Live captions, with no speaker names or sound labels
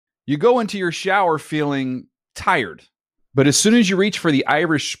You go into your shower feeling tired, but as soon as you reach for the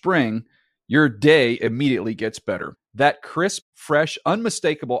Irish Spring, your day immediately gets better. That crisp, fresh,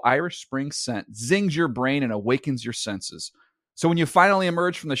 unmistakable Irish Spring scent zings your brain and awakens your senses. So when you finally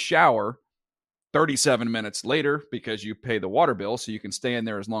emerge from the shower 37 minutes later, because you pay the water bill so you can stay in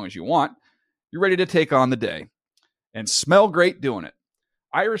there as long as you want, you're ready to take on the day and smell great doing it.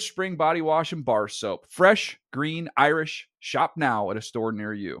 Irish Spring Body Wash and Bar Soap. Fresh, green, Irish. Shop now at a store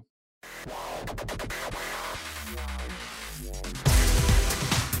near you.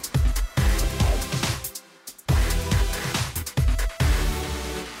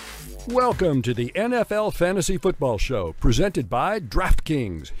 Welcome to the NFL Fantasy Football Show, presented by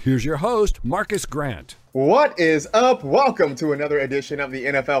DraftKings. Here's your host, Marcus Grant. What is up? Welcome to another edition of the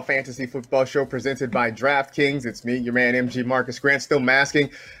NFL Fantasy Football Show presented by DraftKings. It's me, your man, MG Marcus Grant, still masking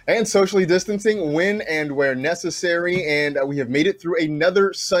and socially distancing when and where necessary. And we have made it through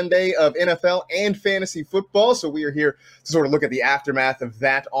another Sunday of NFL and fantasy football. So we are here to sort of look at the aftermath of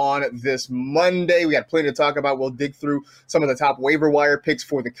that on this Monday. We got plenty to talk about. We'll dig through some of the top waiver wire picks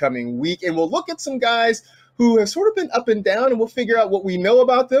for the coming week. And we'll look at some guys who have sort of been up and down, and we'll figure out what we know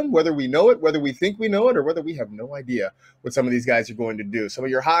about them, whether we know it, whether we think we know it, or whether we have no idea what some of these guys are going to do. Some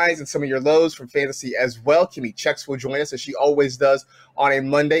of your highs and some of your lows from fantasy as well. Kimmy Checks will join us, as she always does on a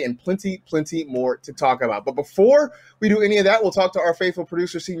Monday, and plenty more to talk about. But before we do any of that, we'll talk to our faithful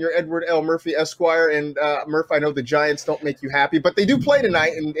producer, Senior Edward L. Murphy, Esquire. And Murph, I know the Giants don't make you happy, but they do play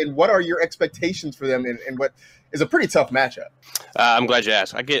tonight, and what are your expectations for them and what is a pretty tough matchup? I'm glad you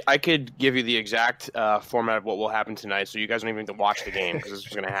asked. I could give you the exact format of what will happen tonight, so you guys don't even have to watch the game because this is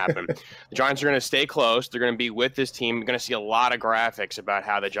going to happen. The Giants are going to stay close. They're going to be with this team. You're going to see a lot of graphics about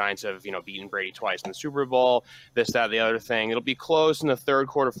how the Giants have, beaten Brady twice in the Super Bowl, this, that, the other thing. It'll be close in the third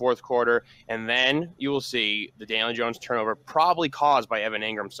quarter, fourth quarter, and then you will see the Daniel Jones turnover probably caused by Evan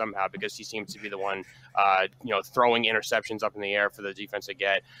Ingram somehow because he seems to be the one, throwing interceptions up in the air for the defense to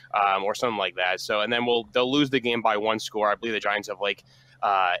get, or something like that. So, and then they'll lose the game by one score. I believe the Giants have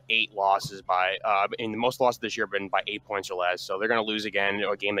 8 losses in the most losses this year have been by 8 points or less. So they're going to lose again,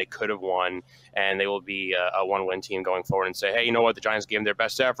 a game they could have won, and they will be a one-win team going forward and say, hey, you know what? The Giants gave them their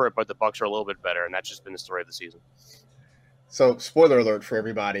best effort, but the Bucs are a little bit better, and that's just been the story of the season. So, spoiler alert for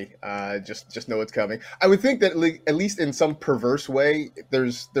everybody. Just know it's coming. I would think that at least in some perverse way,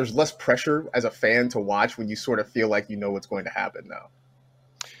 there's less pressure as a fan to watch when you sort of feel like you know what's going to happen now.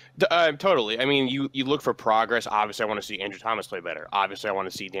 Totally. I mean, you look for progress. Obviously, I want to see Andrew Thomas play better. Obviously, I want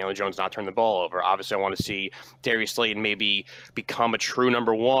to see Daniel Jones not turn the ball over. Obviously, I want to see Darius Slayton maybe become a true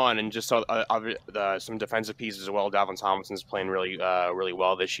number one, and just some defensive pieces as well. Dalvin Tomlinson's playing really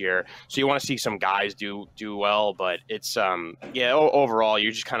well this year. So you want to see some guys do well, but it's overall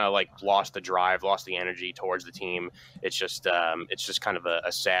you just kind of lost the drive, lost the energy towards the team. It's just kind of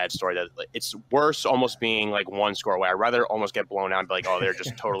a sad story that it's worse almost being one score away. I'd rather almost get blown out and be like, oh, they're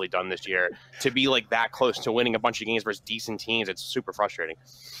just totally done this year. To be that close to winning a bunch of games versus decent teams, it's super frustrating.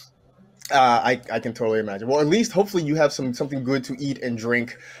 I can totally imagine. Well, at least hopefully you have something good to eat and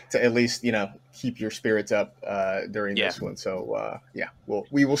drink to at least keep your spirits up during this one. So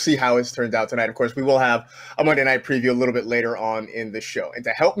we will see how it turns out tonight. Of course, we will have a Monday night preview a little bit later on in the show. And to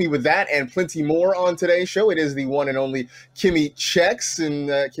help me with that and plenty more on today's show, it is the one and only Kimmy Checks. And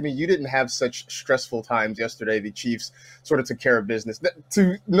Kimmy, you didn't have such stressful times yesterday. The Chiefs sort of took care of business.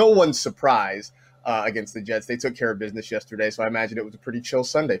 To no one's surprise against the Jets, they took care of business yesterday. So I imagine it was a pretty chill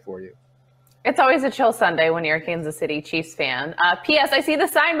Sunday for you. It's always a chill Sunday when you're a Kansas City Chiefs fan. P.S. I see the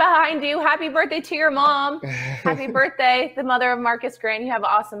sign behind you. Happy birthday to your mom. Happy birthday, the mother of Marcus Grant. You have an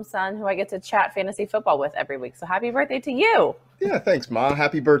awesome son who I get to chat fantasy football with every week. So happy birthday to you. Yeah, thanks, Mom.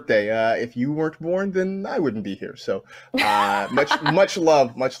 Happy birthday. If you weren't born, then I wouldn't be here. So much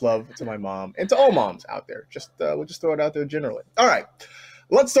love to my mom and to all moms out there. We'll just throw it out there generally. All right.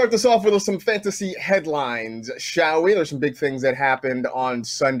 Let's start this off with some fantasy headlines, shall we? There's some big things that happened on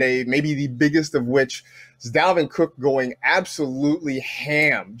Sunday, maybe the biggest of which is Dalvin Cook going absolutely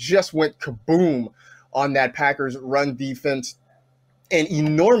ham. Just went kaboom on that Packers run defense. An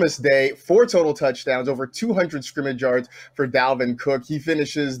enormous day, 4 total touchdowns, over 200 scrimmage yards for Dalvin Cook. He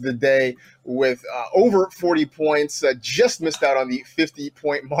finishes the day with over 40 points, just missed out on the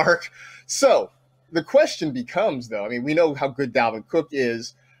 50-point mark. So the question becomes, though, I mean, we know how good Dalvin Cook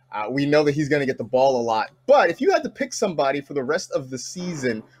is. We know that he's going to get the ball a lot. But if you had to pick somebody for the rest of the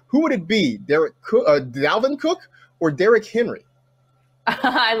season, who would it be? Dalvin Cook or Derrick Henry?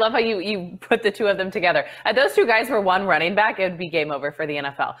 I love how you put the two of them together. If those two guys were one running back, it would be game over for the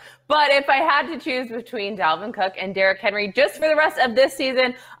NFL. But if I had to choose between Dalvin Cook and Derrick Henry just for the rest of this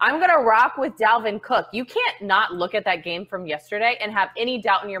season, I'm going to rock with Dalvin Cook. You can't not look at that game from yesterday and have any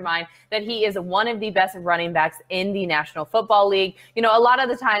doubt in your mind that he is one of the best running backs in the National Football League. You know, a lot of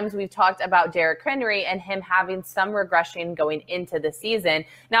the times we've talked about Derrick Henry and him having some regression going into the season.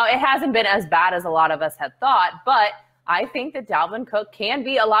 Now, it hasn't been as bad as a lot of us had thought, but I think that Dalvin Cook can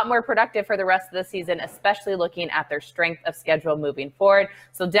be a lot more productive for the rest of the season, especially looking at their strength of schedule moving forward.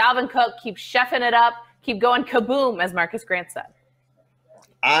 So Dalvin Cook, keep chefing it up, keep going kaboom, as Marcus Grant said.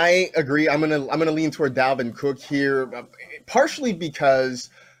 I agree. I'm gonna lean toward Dalvin Cook here, partially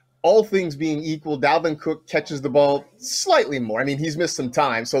because all things being equal, Dalvin Cook catches the ball slightly more. I mean, he's missed some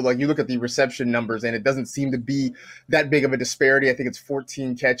time. So, like, you look at the reception numbers, and it doesn't seem to be that big of a disparity. I think it's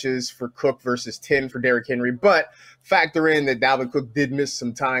 14 catches for Cook versus 10 for Derrick Henry. But factor in that Dalvin Cook did miss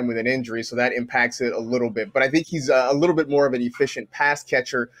some time with an injury, so that impacts it a little bit. But I think he's a little bit more of an efficient pass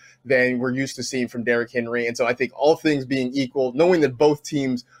catcher than we're used to seeing from Derrick Henry. And so I think all things being equal, knowing that both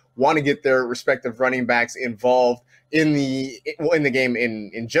teams want to get their respective running backs involved in the game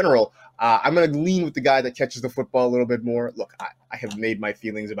in general, I'm going to lean with the guy that catches the football a little bit more. Look, I have made my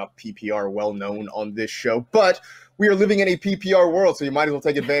feelings about PPR well known on this show, but we are living in a PPR world, so you might as well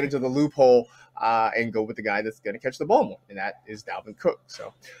take advantage of the loophole and go with the guy that's going to catch the ball more, and that is Dalvin Cook.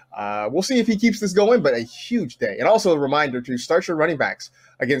 So we'll see if he keeps this going, but a huge day. And also a reminder to start your running backs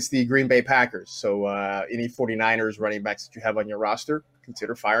against the Green Bay Packers. So any 49ers running backs that you have on your roster,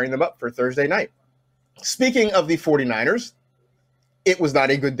 consider firing them up for Thursday night. Speaking of the 49ers, it was not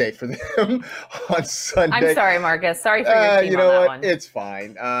a good day for them on Sunday. I'm sorry, Marcus. Sorry for your team you know on that what? one. It's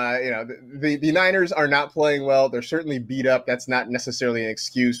fine. The Niners are not playing well. They're certainly beat up. That's not necessarily an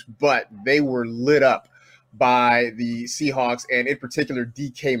excuse, but they were lit up by the Seahawks, and in particular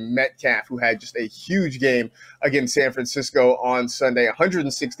DK Metcalf, who had just a huge game against San Francisco on Sunday,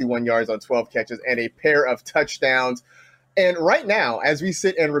 161 yards on 12 catches and a pair of touchdowns. And right now, as we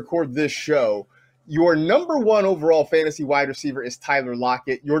sit and record this show, your number one overall fantasy wide receiver is Tyler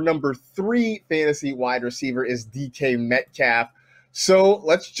Lockett. Your number 3 fantasy wide receiver is DK Metcalf. So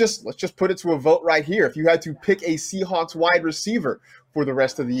let's just put it to a vote right here. If you had to pick a Seahawks wide receiver for the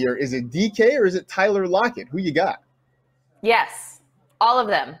rest of the year, is it DK or is it Tyler Lockett? Who you got? Yes, all of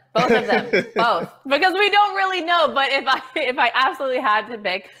them, both of them, both, because we don't really know. But if I absolutely had to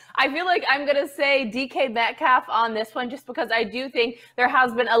pick, I feel like I'm going to say DK Metcalf on this one, just because I do think there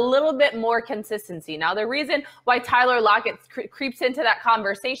has been a little bit more consistency. Now, the reason why Tyler Lockett creeps into that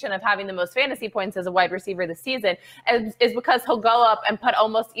conversation of having the most fantasy points as a wide receiver this season is because he'll go up and put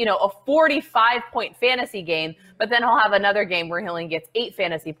almost, a 45-point fantasy game, but then he'll have another game where he only gets 8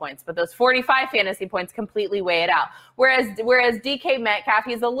 fantasy points. But those 45 fantasy points completely weigh it out. Whereas DK Metcalf,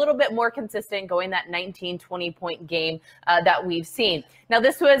 he's a little bit more consistent, going that 19, 20-point game that we've seen. Now,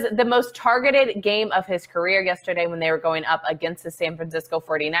 this was the most targeted game of his career yesterday when they were going up against the San Francisco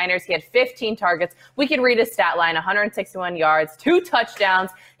 49ers. He had 15 targets. We can read his stat line, 161 yards, 2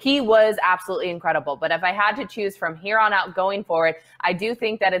 touchdowns. He was absolutely incredible. But if I had to choose from here on out going forward, I do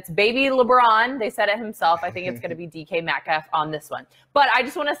think that it's baby LeBron. They said it himself. I think it's going to be DK Metcalf on this one. But I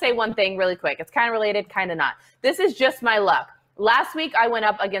just want to say one thing really quick. It's kind of related, kind of not. This is just my luck. Last week, I went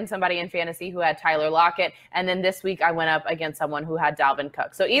up against somebody in fantasy who had Tyler Lockett, and then this week I went up against someone who had Dalvin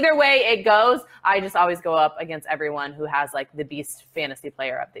Cook. So either way it goes, I just always go up against everyone who has like the beast fantasy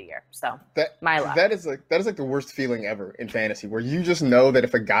player of the year. So my luck. That is like the worst feeling ever in fantasy, where you just know that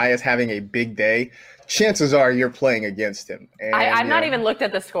if a guy is having a big day, chances are you're playing against him. And, I've not even looked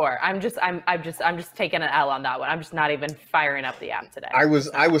at the score. I'm just taking an L on that one. I'm just not even firing up the app today. I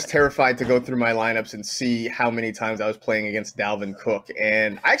was terrified to go through my lineups and see how many times I was playing against Dalvin Cook.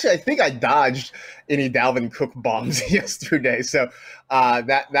 And actually, I think I dodged any Dalvin Cook bombs yesterday. So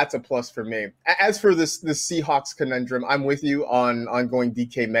that's a plus for me. As for this Seahawks conundrum, I'm with you on going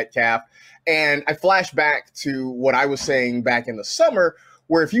DK Metcalf. And I flash back to what I was saying back in the summer,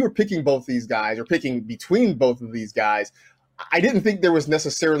 where if you were picking both these guys or picking between both of these guys, I didn't think there was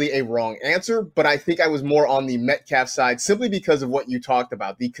necessarily a wrong answer, but I think I was more on the Metcalf side simply because of what you talked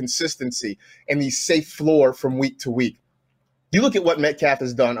about, the consistency and the safe floor from week to week. You look at what Metcalf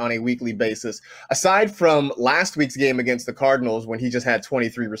has done on a weekly basis. Aside from last week's game against the Cardinals when he just had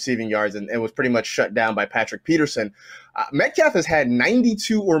 23 receiving yards and was pretty much shut down by Patrick Peterson, Metcalf has had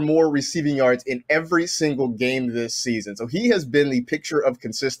 92 or more receiving yards in every single game this season. So he has been the picture of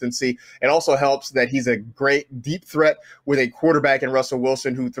consistency. It also helps that he's a great deep threat with a quarterback in Russell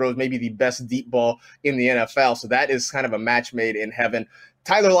Wilson who throws maybe the best deep ball in the NFL. So that is kind of a match made in heaven.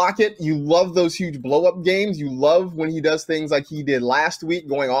 Tyler Lockett, you love those huge blow-up games. You love when he does things like he did last week,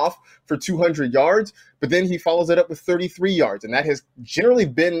 going off for 200 yards, but then he follows it up with 33 yards, and that has generally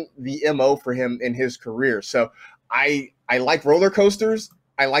been the MO for him in his career. So I like roller coasters.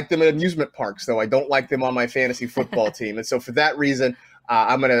 I like them at amusement parks, though I don't like them on my fantasy football team. And so for that reason,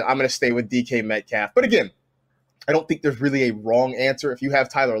 I'm gonna stay with DK Metcalf. But again, I don't think there's really a wrong answer. If you have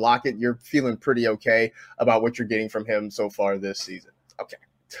Tyler Lockett, you're feeling pretty okay about what you're getting from him so far this season. Okay.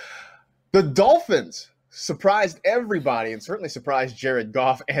 The Dolphins surprised everybody and certainly surprised Jared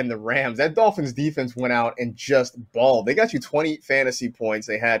Goff and the Rams. That Dolphins defense went out and just balled. They got you 20 fantasy points.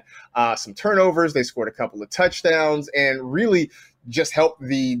 They had some turnovers. They scored a couple of touchdowns and really just helped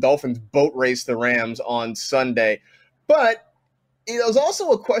the Dolphins boat race the Rams on Sunday. But it was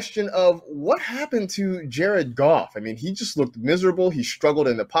also a question of what happened to Jared Goff. I mean, he just looked miserable. He struggled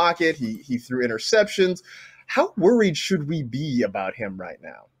in the pocket. He threw interceptions. How worried should we be about him right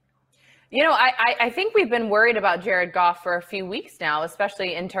now? You know, I think we've been worried about Jared Goff for a few weeks now,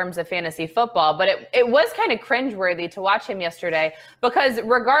 especially in terms of fantasy football. But it was kind of cringeworthy to watch him yesterday because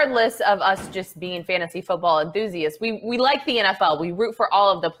regardless of us just being fantasy football enthusiasts, we like the NFL. We root for all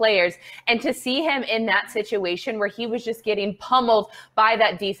of the players. And to see him in that situation where he was just getting pummeled by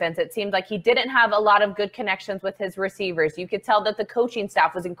that defense, it seemed like he didn't have a lot of good connections with his receivers. You could tell that the coaching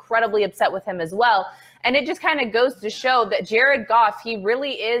staff was incredibly upset with him as well. And it just kind of goes to show that Jared Goff, he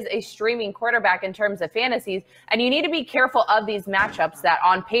really is a streaming quarterback in terms of fantasies. And you need to be careful of these matchups that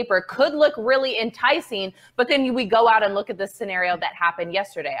on paper could look really enticing, but then we go out and look at the scenario that happened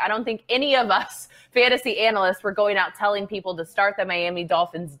yesterday. I don't think any of us fantasy analysts were going out telling people to start the Miami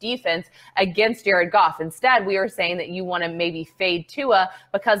Dolphins defense against Jared Goff. Instead, we were saying that you want to maybe fade Tua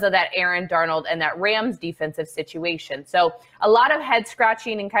because of that Aaron Darnold and that Rams defensive situation. So a lot of head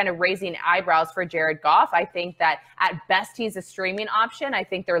scratching and kind of raising eyebrows for Jared Goff. I think that at best he's a streaming option. I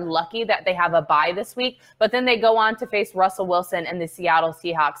think they're lucky that they have a bye this week, but then they go on to face Russell Wilson and the Seattle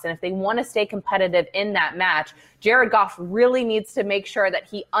Seahawks. And if they want to stay competitive in that match, Jared Goff really needs to make sure that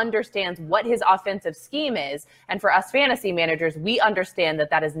he understands what his offensive scheme is. And for us fantasy managers, we understand that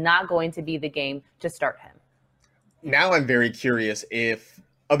that is not going to be the game to start him. Now I'm very curious if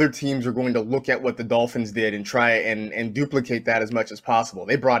other teams are going to look at what the Dolphins did and try and duplicate that as much as possible.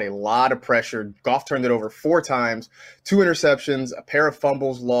 They brought a lot of pressure. Goff turned it over 4 times, 2 interceptions, a pair of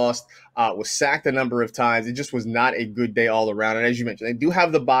fumbles lost, was sacked a number of times. It just was not a good day all around. And as you mentioned, they do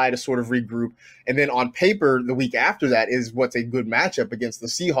have the bye to sort of regroup. And then on paper, the week after that is what's a good matchup against the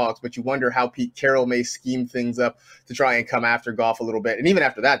Seahawks. But you wonder how Pete Carroll may scheme things up to try and come after Goff a little bit. And even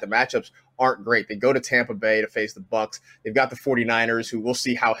after that, the matchups aren't great. They go to Tampa Bay to face the Bucs. They've got the 49ers, who we'll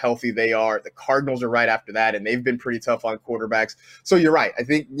see how healthy they are. The Cardinals are right after that, and they've been pretty tough on quarterbacks. So you're right. I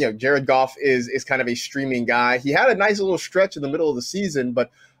think Jared Goff is kind of a streaming guy. He had a nice little stretch in the middle of the season,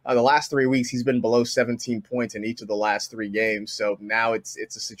 but the last 3 weeks he's been below 17 points in each of the last 3 games. So now it's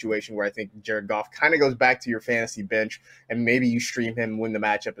a situation where I think Jared Goff kind of goes back to your fantasy bench, and maybe you stream him when the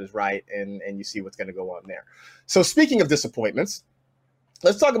matchup is right, and you see what's going to go on there. So speaking of disappointments,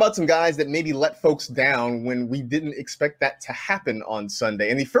 let's talk about some guys that maybe let folks down when we didn't expect that to happen on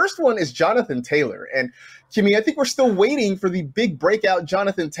Sunday. And the first one is Jonathan Taylor. And Kimmy, I think we're still waiting for the big breakout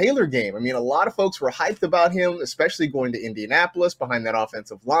Jonathan Taylor game. I mean, a lot of folks were hyped about him, especially going to Indianapolis behind that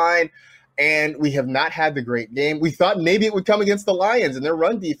offensive line. And we have not had the great game. We thought maybe it would come against the Lions and their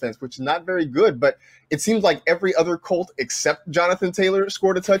run defense, which is not very good. But it seems like every other Colt except Jonathan Taylor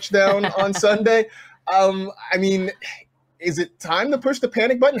scored a touchdown on Sunday. I mean, is it time to push the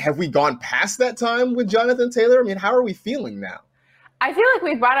panic button? Have we gone past that time with Jonathan Taylor? I mean, how are we feeling now? I feel like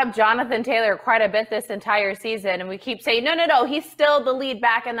we've brought up Jonathan Taylor quite a bit this entire season, and we keep saying, no, he's still the lead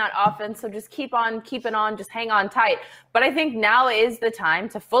back in that offense, so just keep on keeping on, just hang on tight. But I think now is the time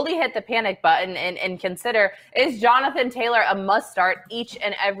to fully hit the panic button and consider, is Jonathan Taylor a must start each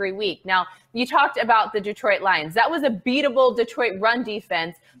and every week? Now, you talked about the Detroit Lions. That was a beatable Detroit run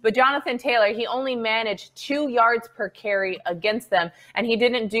defense, but Jonathan Taylor, he only managed 2 yards per carry against them, and he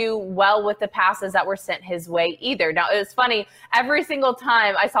didn't do well with the passes that were sent his way either. Now, it was funny. Every single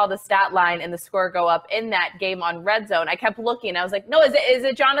time I saw the stat line and the score go up in that game on Red Zone, I kept looking. I was like, no, is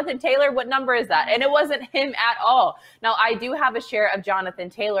it Jonathan Taylor? What number is that? And it wasn't him at all. Now, I do have a share of Jonathan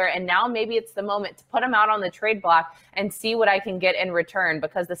Taylor, and now maybe it's the moment to put him out on the trade block and see what I can get in return,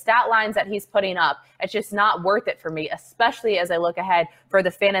 because the stat lines that he's putting up, it's just not worth it for me, especially as I look ahead for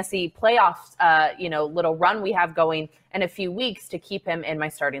the fantasy playoffs, little run we have going in a few weeks to keep him in my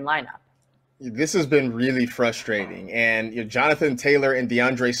starting lineup. This has been really frustrating. And Jonathan Taylor and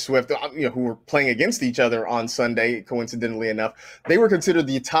DeAndre Swift, who were playing against each other on Sunday, coincidentally enough, they were considered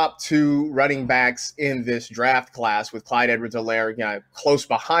the top 2 running backs in this draft class, with Clyde Edwards-Helaire close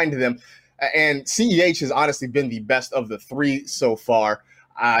behind them. And CEH has honestly been the best of the 3 so far.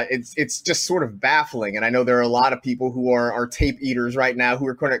 It's just sort of baffling. And I know there are a lot of people who are tape eaters right now who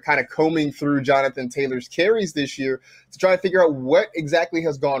are kind of combing through Jonathan Taylor's carries this year to try to figure out what exactly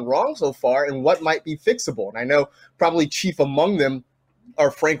has gone wrong so far and what might be fixable. And I know probably chief among them are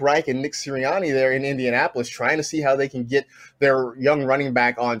Frank Reich and Nick Sirianni there in Indianapolis, trying to see how they can get their young running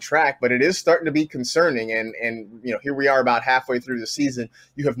back on track. But it is starting to be concerning. And here we are about halfway through the season.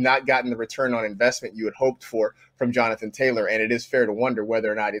 You have not gotten the return on investment you had hoped for from Jonathan Taylor. And it is fair to wonder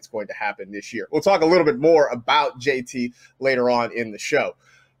whether or not it's going to happen this year. We'll talk a little bit more about JT later on in the show.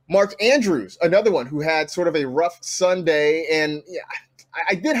 Mark Andrews, another one who had sort of a rough Sunday. And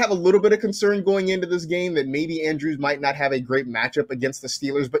I did have a little bit of concern going into this game that maybe Andrews might not have a great matchup against the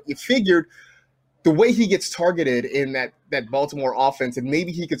Steelers, but you figured the way he gets targeted in that Baltimore offense, and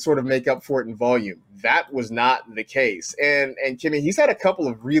maybe he could sort of make up for it in volume. That was not the case. And Kimmy, he's had a couple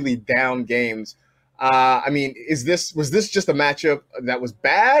of really down games. Was this just a matchup that was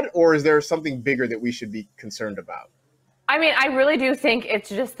bad, or is there something bigger that we should be concerned about? I mean, I really do think it's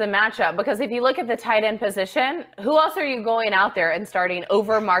just the matchup, because if you look at the tight end position, who else are you going out there and starting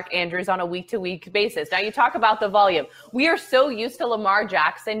over Mark Andrews on a week-to-week basis? Now, you talk about the volume. We are so used to Lamar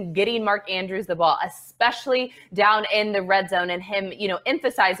Jackson getting Mark Andrews the ball, especially down in the red zone, and him,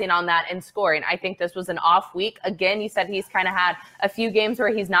 emphasizing on that and scoring. I think this was an off week. Again, you said he's kind of had a few games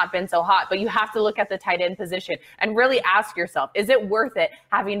where he's not been so hot, but you have to look at the tight end position and really ask yourself, is it worth it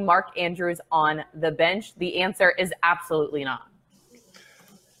having Mark Andrews on the bench? The answer is absolutely not.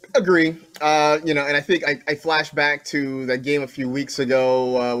 Agree. And I think I flash back to that game a few weeks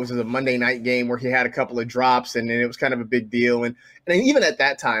ago, which was a Monday night game where he had a couple of drops and it was kind of a big deal. And even at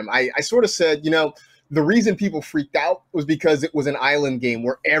that time, I sort of said, the reason people freaked out was because it was an island game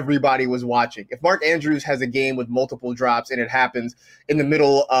where everybody was watching. If Mark Andrews has a game with multiple drops and it happens in the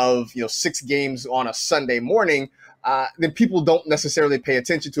middle of 6 games on a Sunday morning, then people don't necessarily pay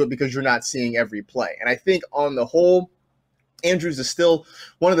attention to it because you're not seeing every play. And I think on the whole, Andrews is still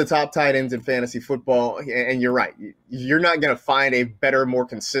one of the top tight ends in fantasy football. And you're right. You're not going to find a better, more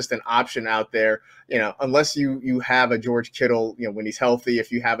consistent option out there, unless you have a George Kittle, when he's healthy,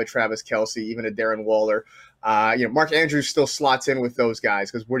 if you have a Travis Kelce, even a Darren Waller. Mark Andrews still slots in with those guys,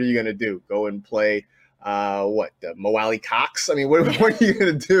 because what are you going to do? Go and play Mo Alley Cox? I mean, what are you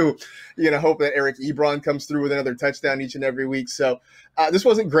going to do? You're going to hope that Eric Ebron comes through with another touchdown each and every week. So this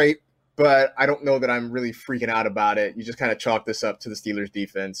wasn't great, but I don't know that I'm really freaking out about it. You just kind of chalk this up to the Steelers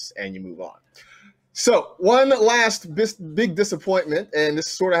defense and you move on. So one last big disappointment, and this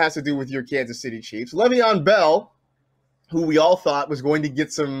sort of has to do with your Kansas City Chiefs. Le'Veon Bell, who we all thought was going to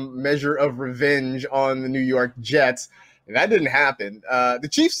get some measure of revenge on the New York Jets, and that didn't happen. The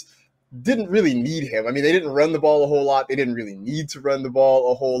Chiefs didn't really need him. I mean, they didn't run the ball a whole lot. They didn't really need to run the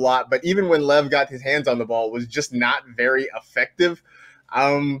ball a whole lot. But even when Lev got his hands on the ball, it was just not very effective.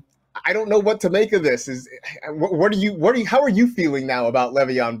 I don't know what to make of this. How are you feeling now about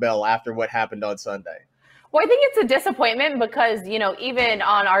Le'Veon Bell after what happened on Sunday? Well, I think it's a disappointment because, even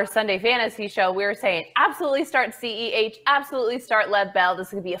on our Sunday fantasy show, we were saying absolutely start CEH, absolutely start Lev Bell. This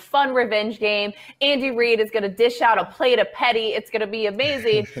is going to be a fun revenge game. Andy Reid is going to dish out a plate of Petty. It's going to be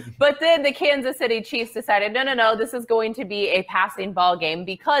amazing. But then the Kansas City Chiefs decided, no, this is going to be a passing ball game,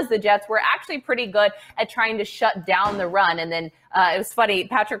 because the Jets were actually pretty good at trying to shut down the run. And then it was funny.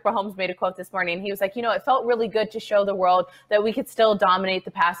 Patrick Mahomes made a quote this morning. He was like, it felt really good to show the world that we could still dominate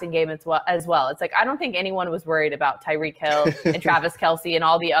the passing game as well. It's like, I don't think anyone was worried about Tyreek Hill and Travis Kelce and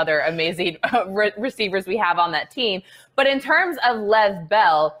all the other amazing receivers we have on that team. But in terms of Lev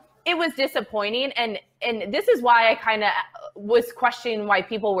Bell, it was disappointing. And this is why I kind of was questioning why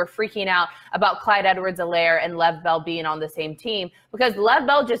people were freaking out about Clyde Edwards-Helaire and Lev Bell being on the same team, because Lev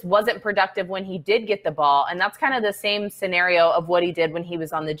Bell just wasn't productive when he did get the ball. And that's kind of the same scenario of what he did when he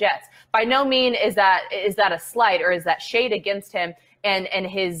was on the Jets. By no means is that a slight or is that shade against him and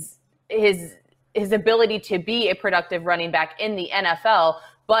his ability to be a productive running back in the NFL.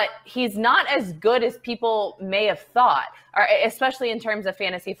 But he's not as good as people may have thought, especially in terms of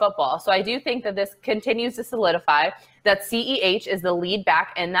fantasy football. So I do think that this continues to solidify that CEH is the lead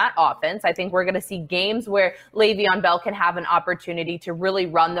back in that offense. I think we're going to see games where Le'Veon Bell can have an opportunity to really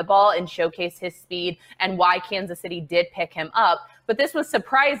run the ball and showcase his speed and why Kansas City did pick him up. But this was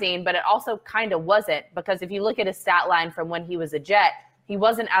surprising, but it also kind of wasn't, because if you look at his stat line from when he was a Jet, he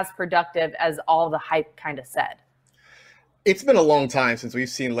wasn't as productive as all the hype kind of said. It's been a long time since we've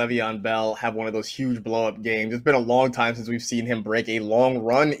seen Le'Veon Bell have one of those huge blow-up games. It's been a long time since we've seen him break a long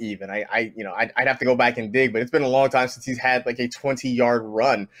run even. I'd have to go back and dig, but it's been a long time since he's had like a 20-yard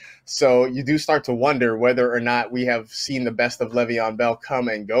run. So you do start to wonder whether or not we have seen the best of Le'Veon Bell come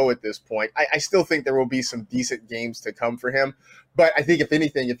and go at this point. I still think there will be some decent games to come for him. But I think, if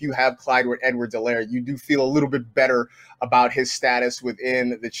anything, if you have Clyde Edwards-Helaire, you do feel a little bit better about his status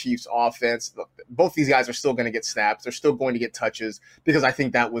within the Chiefs offense. Both these guys are still going to get snaps. They're still going to get touches, because I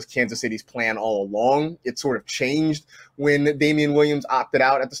think that was Kansas City's plan all along. It sort of changed when Damian Williams opted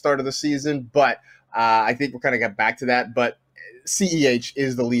out at the start of the season, but I think we're kind of got back to that. But CEH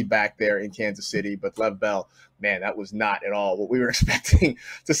is the lead back there in Kansas City, but Lev Bell, man, that was not at all what we were expecting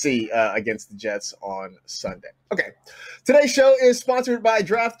to see against the Jets on Sunday. Okay, today's show is sponsored by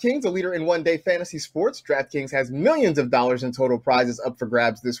DraftKings, a leader in one-day fantasy sports. DraftKings has millions of dollars in total prizes up for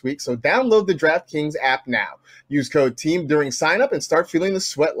grabs this week, so download the DraftKings app now. Use code TEAM during sign-up and start feeling the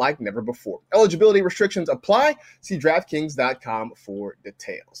sweat like never before. Eligibility restrictions apply. See DraftKings.com for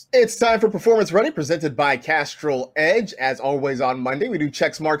details. It's time for Performance Ready, presented by Castrol Edge. As always on Monday, we do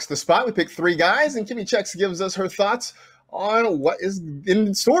Checks Marks the Spot. We pick three guys, and Kimmy Checks gives us her thoughts on what is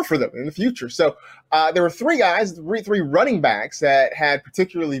in store for them in the future. So there were three guys, three running backs that had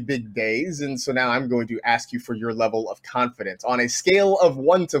particularly big days. And so now I'm going to ask you for your level of confidence. On a scale of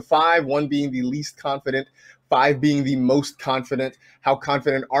 1 to 5, 1 being the least confident, 5 being the most confident, how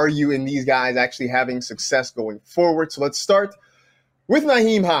confident are you in these guys actually having success going forward? So let's start with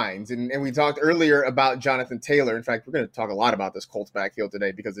Nyheim Hines, and we talked earlier about Jonathan Taylor. In fact, we're going to talk a lot about this Colts backfield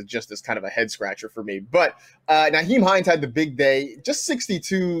today because it just is kind of a head-scratcher for me. But Nyheim Hines had the big day, just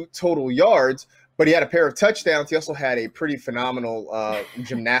 62 total yards, but he had a pair of touchdowns. He also had a pretty phenomenal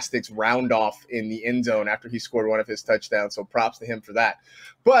gymnastics round-off in the end zone after he scored one of his touchdowns, so props to him for that.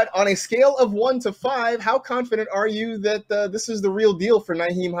 But on a scale of 1 to 5, how confident are you that this is the real deal for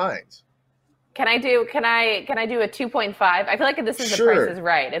Nyheim Hines? Can I do a 2.5? I feel like this is the Price is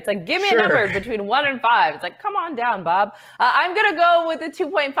Right. It's like, give me a number between 1 and 5. It's like, come on down, Bob. I'm going to go with the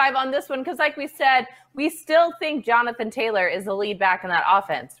 2.5 on this one because, like we said, we still think Jonathan Taylor is the lead back in that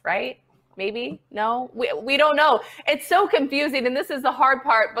offense, right? Maybe? No? We don't know. It's so confusing, and this is the hard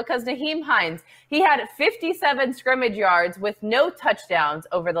part because Nyheim Hines, he had 57 scrimmage yards with no touchdowns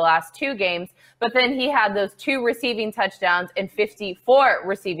over the last 2 games, but then he had those 2 receiving touchdowns and 54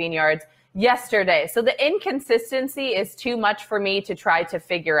 receiving yards yesterday. So the inconsistency is too much for me to try to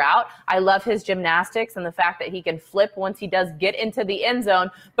figure out. I love his gymnastics and the fact that he can flip once he does get into the end zone,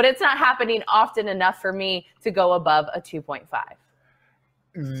 but it's not happening often enough for me to go above a 2.5.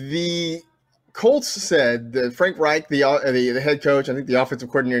 The Colts said that Frank Reich, the head coach, I think the offensive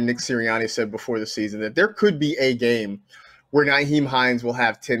coordinator Nick Sirianni said before the season that there could be a game where Nyheim Hines will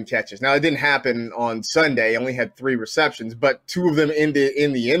have 10 catches. Now, it didn't happen on Sunday. He only had 3 receptions, but 2 of them in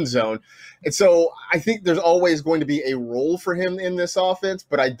the end zone. And so I think there's always going to be a role for him in this offense,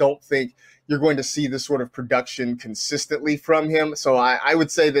 but I don't think you're going to see this sort of production consistently from him. So I would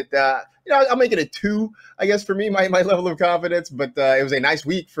say that, I'll make it a 2, I guess, for me, my level of confidence. But it was a nice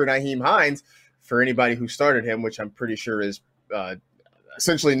week for Nyheim Hines for anybody who started him, which I'm pretty sure is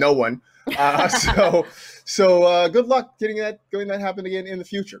essentially no one. So good luck getting that happen again in the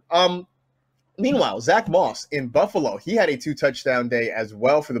future. Meanwhile, Zach Moss in Buffalo, he had a 2-touchdown day as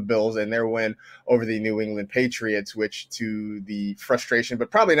well for the Bills and their win over the New England Patriots, which to the frustration, but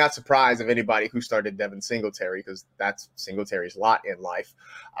probably not surprise of anybody who started Devin Singletary, because that's Singletary's lot in life.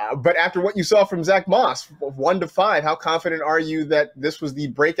 But after what you saw from Zach Moss, 1 to 5, how confident are you that this was the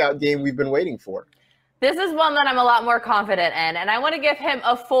breakout game we've been waiting for? This is one that I'm a lot more confident in, and I want to give him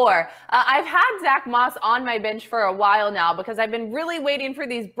a 4. I've had Zach Moss on my bench for a while now because I've been really waiting for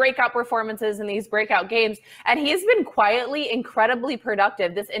these breakout performances and these breakout games, and he's been quietly incredibly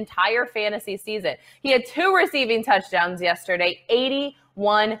productive this entire fantasy season. He had 2 receiving touchdowns yesterday,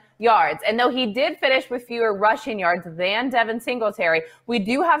 81 yards. And though he did finish with fewer rushing yards than Devin Singletary, we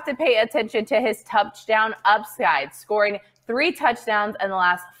do have to pay attention to his touchdown upside, scoring 3 touchdowns in the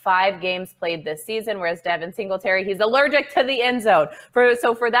last 5 games played this season, whereas Devin Singletary, he's allergic to the end zone.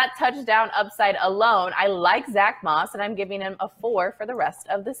 So for that touchdown upside alone, I like Zach Moss, and I'm giving him a 4 for the rest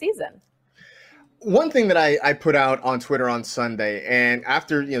of the season. One thing that I put out on Twitter on Sunday, and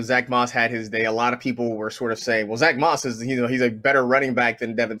after Zach Moss had his day, a lot of people were sort of saying, well, Zach Moss is he's a better running back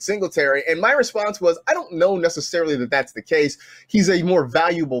than Devin Singletary. And my response was, I don't know necessarily that that's the case. He's a more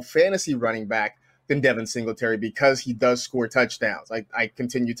valuable fantasy running back than Devin Singletary because he does score touchdowns. I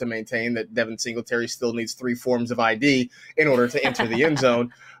continue to maintain that Devin Singletary still needs 3 forms of ID in order to enter the end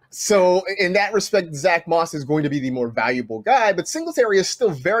zone. So in that respect, Zach Moss is going to be the more valuable guy, but Singletary is still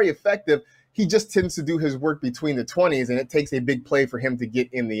very effective he just tends to do his work between the 20s, and it takes a big play for him to get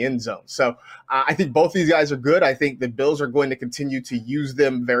in the end zone. So I think both these guys are good. I think the Bills are going to continue to use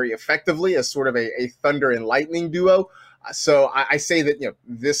them very effectively as sort of a thunder and lightning duo. So I say that,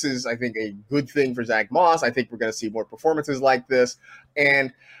 this is, I think, a good thing for Zach Moss. I think we're going to see more performances like this.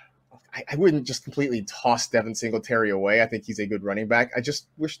 And I wouldn't just completely toss Devin Singletary away. I think he's a good running back. I just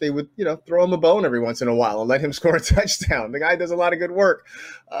wish they would, throw him a bone every once in a while and let him score a touchdown. The guy does a lot of good work.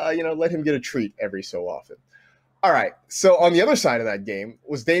 Let him get a treat every so often. All right, so on the other side of that game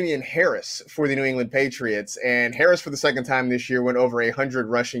was Damien Harris for the New England Patriots. And Harris, for the second time this year, went over 100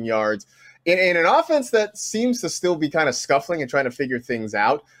 rushing yards in an offense that seems to still be kind of scuffling and trying to figure things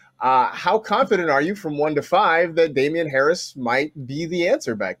out. How confident are you from 1 to 5 that Damien Harris might be the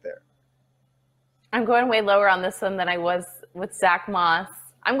answer back there? I'm going way lower on this one than I was with Zach Moss.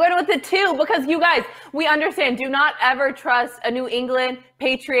 I'm going with the 2 because, you guys, we understand. Do not ever trust a New England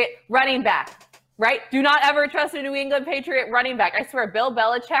Patriot running back, right? Do not ever trust a New England Patriot running back. I swear, Bill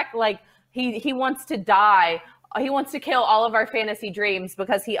Belichick, he wants to die. He wants to kill all of our fantasy dreams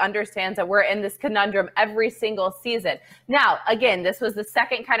because he understands that we're in this conundrum every single season. Now, again, this was the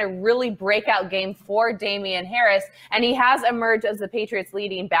second kind of really breakout game for Damien Harris, and he has emerged as the Patriots'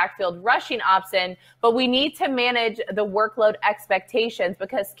 leading backfield rushing option, but we need to manage the workload expectations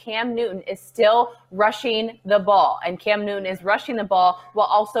because Cam Newton is still rushing the ball, and Cam Newton is rushing the ball while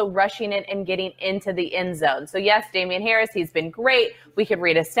also rushing it and getting into the end zone. So yes, Damien Harris, he's been great. We could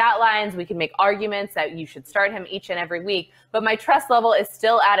read his stat lines. We can make arguments that you should start him each and every week. But my trust level is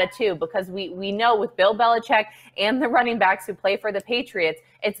still at a 2 because we know with Bill Belichick and the running backs who play for the Patriots,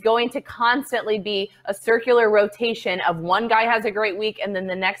 it's going to constantly be a circular rotation of one guy has a great week and then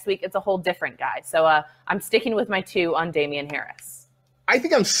the next week it's a whole different guy. So I'm sticking with my 2 on Damien Harris. I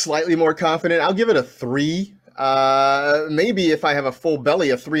think I'm slightly more confident. I'll give it a 3. Maybe if I have a full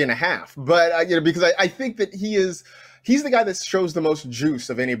belly, a 3.5. But because I think that he's the guy that shows the most juice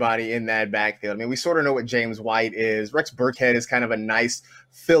of anybody in that backfield. I mean, we sort of know what James White is. Rex Burkhead is kind of a nice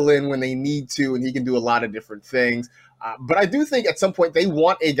fill-in when they need to, and he can do a lot of different things. But I do think at some point they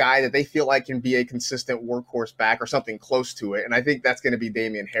want a guy that they feel like can be a consistent workhorse back or something close to it. And I think that's going to be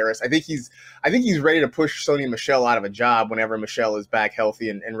Damien Harris. I think he's ready to push Sony Michel out of a job whenever Michel is back healthy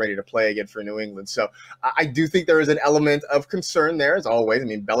and ready to play again for New England. So I do think there is an element of concern there, as always. I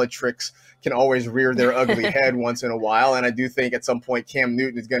mean, Bellatrix can always rear their ugly head once in a while. And I do think at some point Cam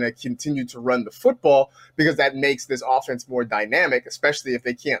Newton is going to continue to run the football because that makes this offense more dynamic, especially if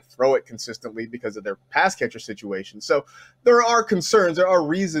they can't throw it consistently because of their pass catcher situation. So there are concerns. There are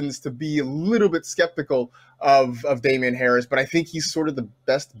reasons to be a little bit skeptical of Damien Harris, but I think he's sort of the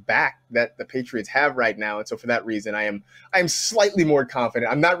best back that the Patriots have right now. And so for that reason, I am slightly more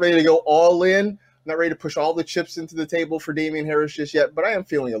confident. I'm not ready to go all in. I'm not ready to push all the chips into the table for Damien Harris just yet, but I am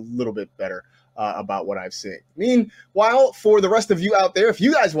feeling a little bit better about what I've seen. Meanwhile, for the rest of you out there, if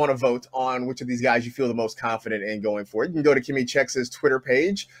you guys want to vote on which of these guys you feel the most confident in going forward, you can go to Kimmy Checks' Twitter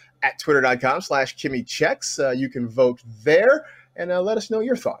page at twitter.com/KimmyChecks. You can vote there and let us know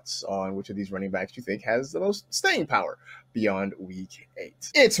your thoughts on which of these running backs you think has the most staying power beyond Week 8.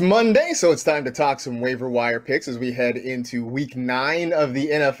 It's Monday, so it's time to talk some waiver wire picks as we head into Week 9 of the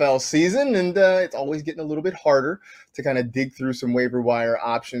NFL season, and it's always getting a little bit harder to kind of dig through some waiver wire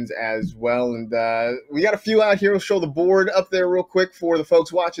options as well. And we got a few out here. We'll show the board up there real quick for the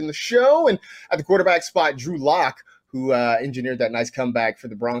folks watching the show. And at the quarterback spot, Drew Lock, who engineered that nice comeback for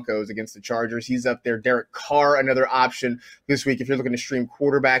the Broncos against the Chargers. He's up there. Derek Carr, another option this week if you're looking to stream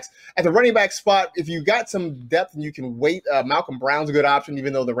quarterbacks. At the running back spot, if you got some depth and you can wait, Malcolm Brown's a good option,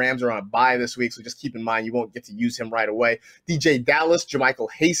 even though the Rams are on a bye this week, so just keep in mind you won't get to use him right away. DJ Dallas,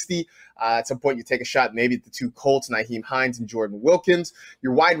 JaMychal Hasty. At some point, you take a shot maybe at the 2 Colts, Nyheim Hines and Jordan Wilkins.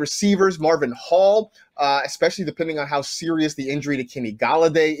 Your wide receivers, Marvin Hall, especially depending on how serious the injury to Kenny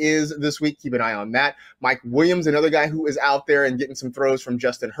Golladay is this week. Keep an eye on that. Mike Williams, another guy who is out there and getting some throws from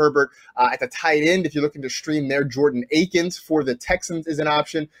Justin Herbert. At the tight end, if you're looking to stream there, Jordan Akins for the Texans is an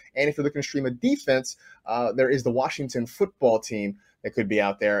option. And if you're looking to stream a defense, there is the Washington football team that could be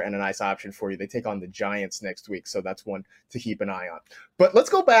out there and a nice option for you. They take on the Giants next week, so that's one to keep an eye on. But let's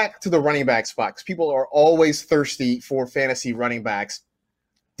go back to the running back spot because people are always thirsty for fantasy running backs.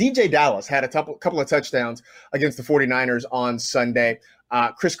 DJ Dallas had a couple of touchdowns against the 49ers on Sunday.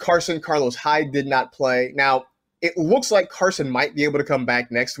 Chris Carson, Carlos Hyde did not play. Now, it looks like Carson might be able to come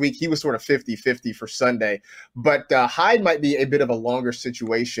back next week. He was sort of 50-50 for Sunday, but Hyde might be a bit of a longer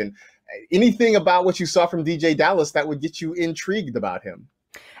situation. Anything about what you saw from DJ Dallas that would get you intrigued about him?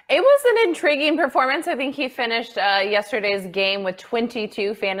 It was an intriguing performance. I think he finished yesterday's game with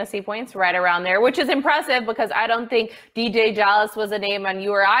 22 fantasy points, right around there, which is impressive because I don't think DJ Dallas was a name on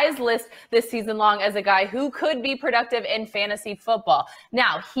you or I's list this season long as a guy who could be productive in fantasy football.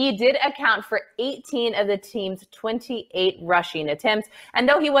 Now, he did account for 18 of the team's 28 rushing attempts, and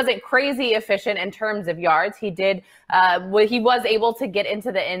though he wasn't crazy efficient in terms of yards, he was able to get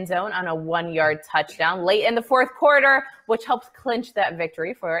into the end zone on a 1-yard touchdown late in the fourth quarter, which helped clinch that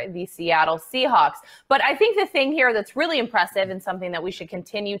victory for the Seattle Seahawks. But I think the thing here that's really impressive and something that we should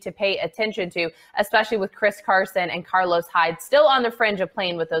continue to pay attention to, especially with Chris Carson and Carlos Hyde still on the fringe of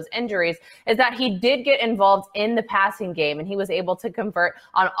playing with those injuries, is that he did get involved in the passing game and he was able to convert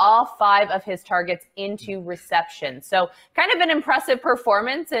on all 5 of his targets into reception. So kind of an impressive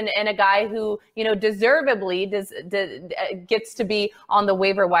performance and a guy who, deservedly gets to be on the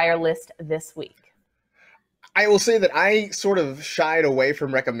waiver wire list this week. I will say that I sort of shied away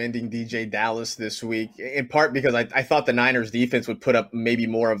from recommending DJ Dallas this week, in part because I thought the Niners defense would put up maybe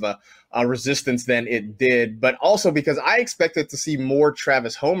more of a resistance than it did, but also because I expected to see more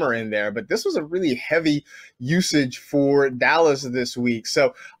Travis Homer in there. But this was a really heavy usage for Dallas this week.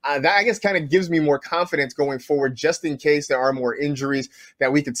 So that, I guess, kind of gives me more confidence going forward, just in case there are more injuries,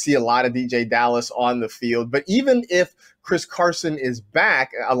 that we could see a lot of DJ Dallas on the field. But even if Chris Carson is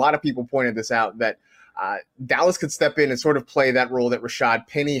back, a lot of people pointed this out, that Dallas could step in and sort of play that role that Rashad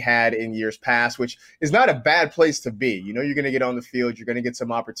Penny had in years past, which is not a bad place to be. You're going to get on the field, you're going to get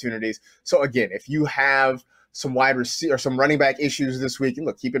some opportunities. So again, if you have some wide receiver or some running back issues this week, and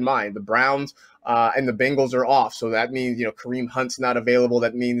look, keep in mind the Browns and the Bengals are off, so that means Kareem Hunt's not available.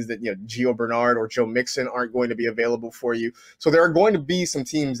 That means that Gio Bernard or Joe Mixon aren't going to be available for you. So there are going to be some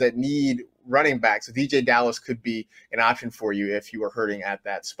teams that need running backs. So DJ Dallas could be an option for you if you are hurting at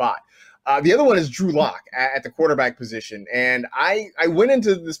that spot. The other one is Drew Lock at the quarterback position. And I went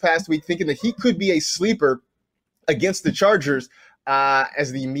into this past week thinking that he could be a sleeper against the Chargers.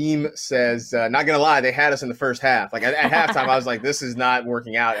 As the meme says, not going to lie, they had us in the first half. Like at halftime, I was like, this is not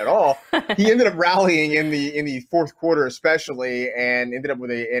working out at all. He ended up rallying in the fourth quarter especially, and ended up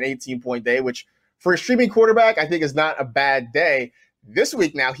with an 18-point day, which for a streaming quarterback, I think is not a bad day. This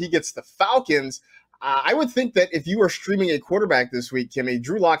week now, he gets the Falcons. I would think that if you are streaming a quarterback this week, Kimmy,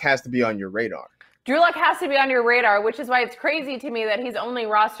 Drew Lock has to be on your radar. Drew Lock has to be on your radar, which is why it's crazy to me that he's only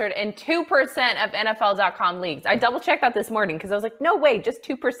rostered in 2% of NFL.com leagues. I double-checked that this morning because I was like, no way, just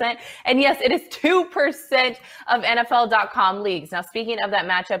 2%. And yes, it is 2% of NFL.com leagues. Now, speaking of that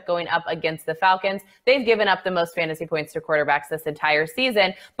matchup going up against the Falcons, they've given up the most fantasy points to quarterbacks this entire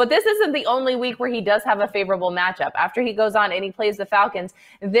season. But this isn't the only week where he does have a favorable matchup. After he goes on and he plays the Falcons,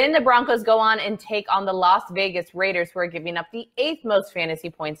 then the Broncos go on and take on the Las Vegas Raiders, who are giving up the 8th most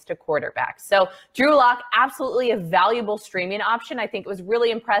fantasy points to quarterbacks. So Drew Lock, absolutely a valuable streaming option. I think it was really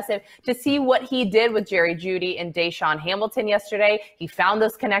impressive to see what he did with Jerry Jeudy and Deshaun Hamilton yesterday. He found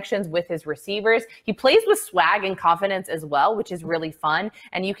those connections with his receivers. He plays with swag and confidence as well, which is really fun.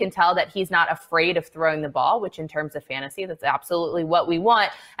 And you can tell that he's not afraid of throwing the ball, which in terms of fantasy, that's absolutely what we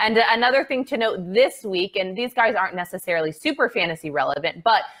want. And another thing to note this week, and these guys aren't necessarily super fantasy relevant,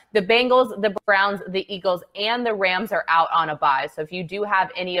 but the Bengals, the Browns, the Eagles, and the Rams are out on a bye. So if you do have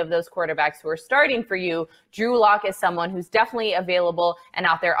any of those quarterbacks who are starting for you, Drew Lock is someone who's definitely available and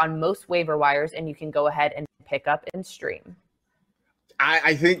out there on most waiver wires, and you can go ahead and pick up and stream.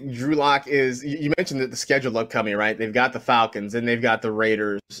 I think Drew Lock is, you mentioned that the schedule upcoming, right? They've got the Falcons and they've got the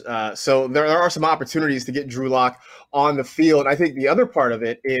Raiders. So there are some opportunities to get Drew Lock on the field. I think the other part of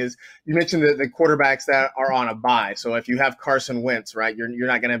it is you mentioned the quarterbacks that are on a bye. So if you have Carson Wentz, right, you're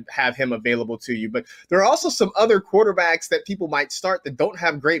not going to have him available to you. But there are also some other quarterbacks that people might start that don't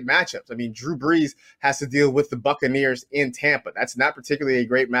have great matchups. I mean, Drew Brees has to deal with the Buccaneers in Tampa. That's not particularly a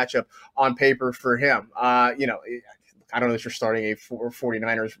great matchup on paper for him. I don't know if you're starting a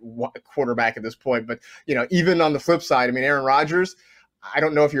 49ers quarterback at this point, but, even on the flip side, I mean, Aaron Rodgers, I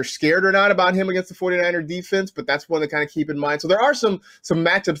don't know if you're scared or not about him against the 49er defense, but that's one to kind of keep in mind. So there are some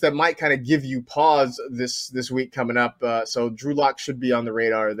matchups that might kind of give you pause this week coming up. So Drew Lock should be on the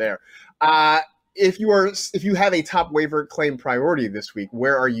radar there. If you have a top waiver claim priority this week,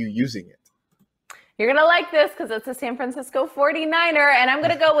 where are you using it? You're going to like this because it's a San Francisco 49er, and I'm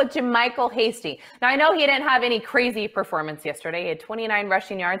going to go with JaMycal Hasty. Now, I know he didn't have any crazy performance yesterday. He had 29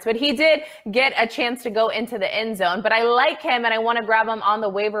 rushing yards, but he did get a chance to go into the end zone. But I like him, and I want to grab him on the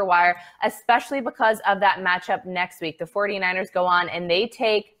waiver wire, especially because of that matchup next week. The 49ers go on, and they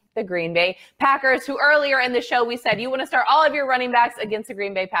take the Green Bay Packers, who earlier in the show we said you want to start all of your running backs against the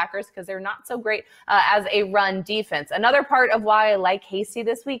Green Bay Packers because they're not so great as a run defense. Another part of why I like Hasty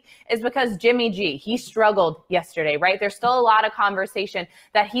this week is because Jimmy G, he struggled yesterday, right? There's still a lot of conversation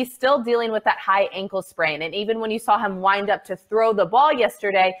that he's still dealing with that high ankle sprain. And even when you saw him wind up to throw the ball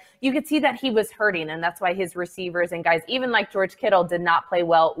yesterday, you could see that he was hurting. And that's why his receivers and guys, even like George Kittle, did not play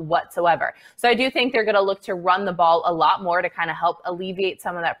well whatsoever. So I do think they're going to look to run the ball a lot more to kind of help alleviate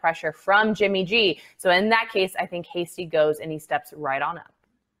some of that pressure from Jimmy G. So in that case, I think Hasty goes and he steps right on up.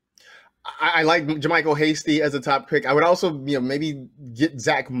 I like JaMycal Hasty as a top pick. I would also, maybe get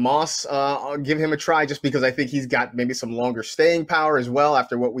Zach Moss, give him a try just because I think he's got maybe some longer staying power as well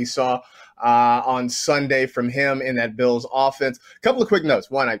after what we saw on Sunday from him in that Bills offense. A couple of quick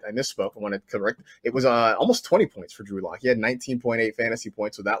notes. One, I misspoke. I want to correct. It was almost 20 points for Drew Lock. He had 19.8 fantasy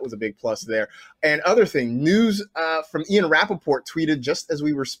points, so that was a big plus there. And other thing, news from Ian Rappaport tweeted just as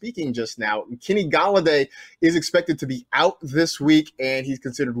we were speaking just now, Kenny Golladay is expected to be out this week, and he's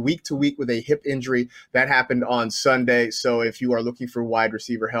considered week to week with a hip injury. That happened on Sunday. So if you are looking for wide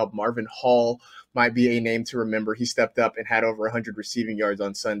receiver help, Marvin Hall might be a name to remember. He stepped up and had over 100 receiving yards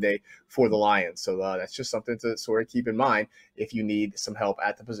on Sunday for the Lions. So that's just something to sort of keep in mind if you need some help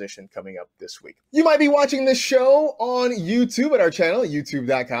at the position coming up this week. You might be watching this show on YouTube at our channel,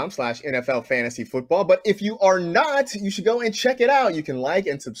 youtube.com/NFL Fantasy Football. But if you are not, you should go and check it out. You can like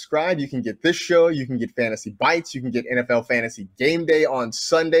and subscribe. You can get this show. You can get Fantasy Bites. You can get NFL Fantasy Game Day on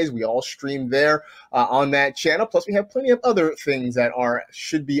Sundays. We all stream there on that channel. Plus, we have plenty of other things that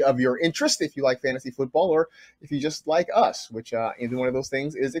should be of your interest if you like fantasy football or if you just like us, which either one of those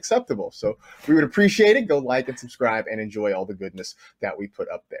things is acceptable. So we would appreciate it. Go like and subscribe and enjoy all the goodness that we put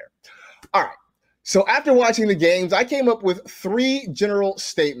up there. All right. So after watching the games, I came up with 3 general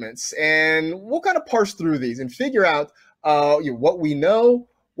statements, and we'll kind of parse through these and figure out what we know,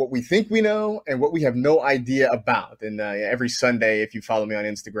 what we think we know, and what we have no idea about. And every Sunday, if you follow me on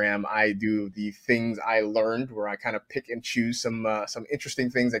Instagram, I do the things I learned, where I kind of pick and choose some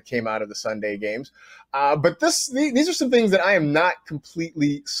interesting things that came out of the Sunday games. But these are some things that I am not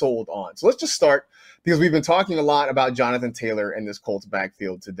completely sold on. So let's just start, because we've been talking a lot about Jonathan Taylor and this Colts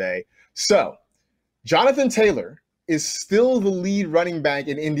backfield today. So Jonathan Taylor is still the lead running back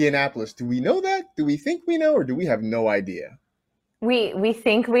in Indianapolis. Do we know that? Do we think we know? Or do we have no idea? We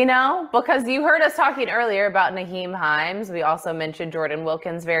think we know, because you heard us talking earlier about Nyheim Hines. We also mentioned Jordan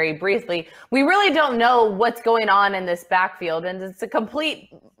Wilkins very briefly. We really don't know what's going on in this backfield, and it's a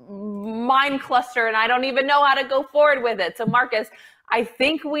complete mind cluster, and I don't even know how to go forward with it. So, Marcus, I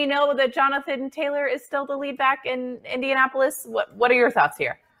think we know that Jonathan Taylor is still the lead back in Indianapolis. What are your thoughts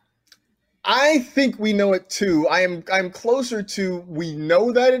here? I think we know it too. I'm closer to we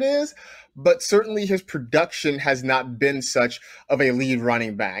know that it is, but certainly his production has not been such of a lead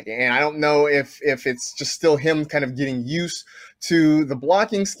running back. And I don't know if it's just still him kind of getting used to the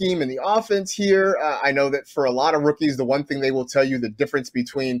blocking scheme and the offense here. I know that for a lot of rookies, the one thing they will tell you, the difference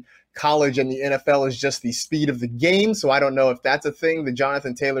between college and the NFL is just the speed of the game. So I don't know if that's a thing that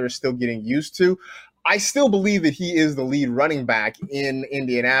Jonathan Taylor is still getting used to. I still believe that he is the lead running back in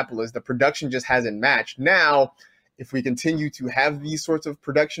Indianapolis. The production just hasn't matched. Now, if we continue to have these sorts of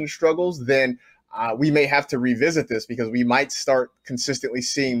production struggles, then we may have to revisit this, because we might start consistently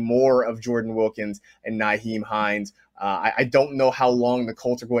seeing more of Jordan Wilkins and Nyheim Hines. I don't know how long the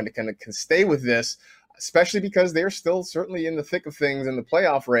Colts are going to kind of stay with this, especially because they're still certainly in the thick of things in the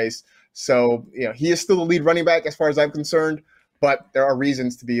playoff race. So, he is still the lead running back as far as I'm concerned, but there are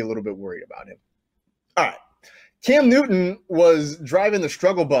reasons to be a little bit worried about him. All right. Cam Newton was driving the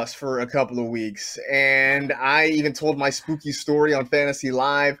struggle bus for a couple of weeks, and I even told my spooky story on Fantasy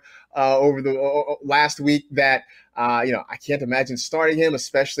Live over the last week that, I can't imagine starting him,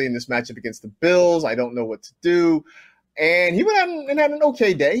 especially in this matchup against the Bills. I don't know what to do. And he went out and had an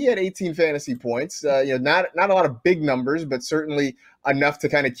okay day. He had 18 fantasy points, not a lot of big numbers, but certainly enough to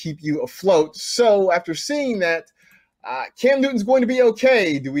kind of keep you afloat. So after seeing that, Cam Newton's going to be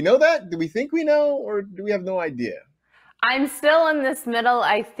okay. Do we know that? Do we think we know, or do we have no idea? I'm still in this middle,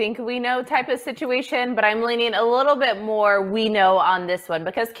 I think we know type of situation, but I'm leaning a little bit more we know on this one,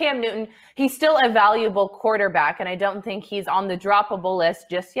 because Cam Newton, he's still a valuable quarterback, and I don't think he's on the droppable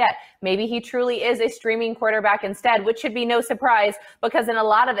list just yet. Maybe he truly is a streaming quarterback instead, which should be no surprise, because in a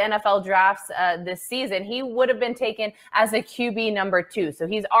lot of NFL drafts this season, he would have been taken as a QB number 2. So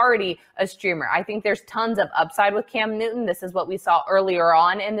he's already a streamer. I think there's tons of upside with Cam Newton. This is what we saw earlier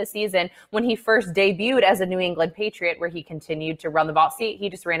on in the season when he first debuted as a New England Patriot, where he continued to run the ball. See, he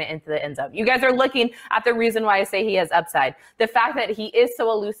just ran it into the end zone. You guys are looking at the reason why I say he has upside. The fact that he is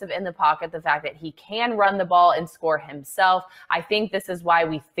so elusive in the pocket, the fact that he can run the ball and score himself. I think this is why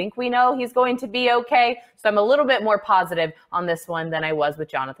we think we know he's going to be okay. So I'm a little bit more positive on this one than I was with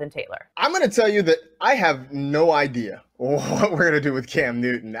Jonathan Taylor. I'm going to tell you that I have no idea what we're going to do with Cam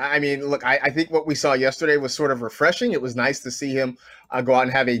Newton. I mean, look, I think what we saw yesterday was sort of refreshing. It was nice to see him go out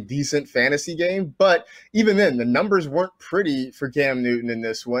and have a decent fantasy game. But even then, the numbers weren't pretty for Cam Newton in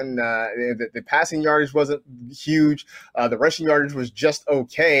this one. The passing yardage wasn't huge. The rushing yardage was just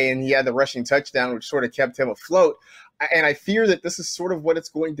okay. And he had the rushing touchdown, which sort of kept him afloat. And I fear that this is sort of what it's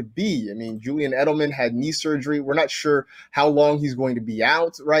going to be. I mean, Julian Edelman had knee surgery. We're not sure how long he's going to be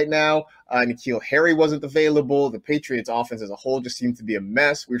out right now. N'Keal Harry wasn't available. The Patriots offense as a whole just seemed to be a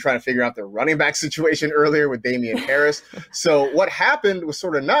mess. We were trying to figure out their running back situation earlier with Damian Harris. So what happened was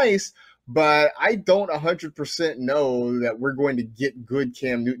sort of nice, but I don't 100% know that we're going to get good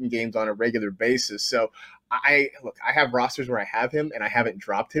Cam Newton games on a regular basis. So I have rosters where I have him and I haven't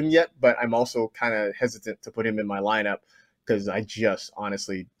dropped him yet, but I'm also kind of hesitant to put him in my lineup because I just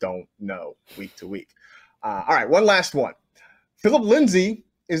honestly don't know week to week. All right, one last one. Philip Lindsay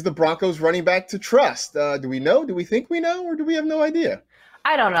is the Broncos running back to trust. Do we know? Do we think we know? Or do we have no idea?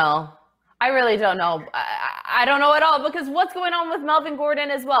 I don't know. I really don't know. I don't know at all because what's going on with Melvin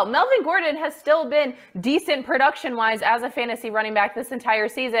Gordon as well? Melvin Gordon has still been decent production-wise as a fantasy running back this entire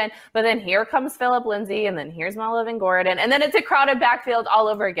season, but then here comes Philip Lindsay, and then here's Melvin Gordon, and then it's a crowded backfield all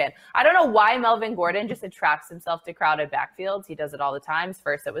over again. I don't know why Melvin Gordon just attracts himself to crowded backfields. He does it all the time.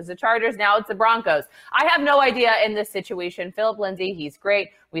 First it was the Chargers, now it's the Broncos. I have no idea in this situation. Philip Lindsay, he's great.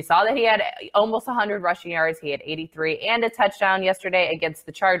 We saw that he had almost 100 rushing yards. He had 83 and a touchdown yesterday against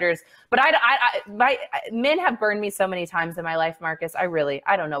the Chargers. But my men have burned me so many times in my life, Marcus. I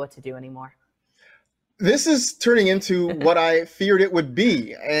don't know what to do anymore. This is turning into what I feared it would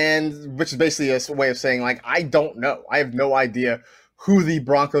be, and which is basically a way of saying, like, I don't know. I have no idea who the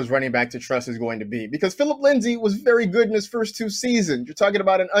Broncos running back to trust is going to be because Philip Lindsay was very good in his first two seasons. You're talking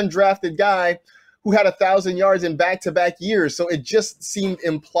about an undrafted guy who had 1,000 yards in back-to-back years. So it just seemed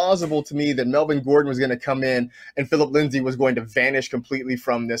implausible to me that Melvin Gordon was going to come in and Philip Lindsay was going to vanish completely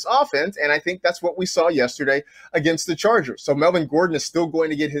from this offense. And I think that's what we saw yesterday against the Chargers. So Melvin Gordon is still going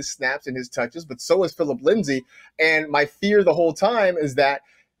to get his snaps and his touches, but so is Philip Lindsay. And my fear the whole time is that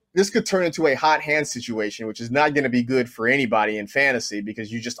this could turn into a hot hand situation, which is not going to be good for anybody in fantasy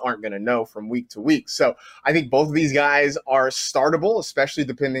because you just aren't going to know from week to week. So I think both of these guys are startable, especially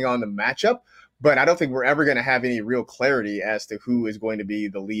depending on the matchup. But I don't think we're ever going to have any real clarity as to who is going to be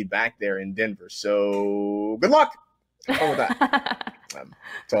the lead back there in Denver. So good luck. How with that?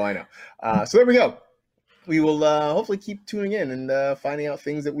 That's all I know. So there we go. We will hopefully keep tuning in and finding out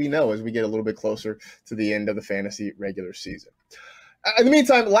things that we know as we get a little bit closer to the end of the fantasy regular season. In the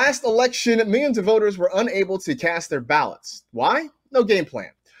meantime, last election, millions of voters were unable to cast their ballots. Why? No game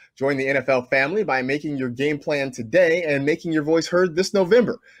plan. Join the NFL family by making your game plan today and making your voice heard this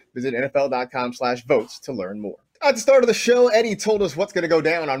November. Visit NFL.com/votes to learn more. At the start of the show, Eddie told us what's going to go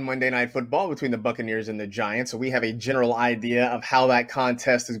down on Monday Night Football between the Buccaneers and the Giants, so we have a general idea of how that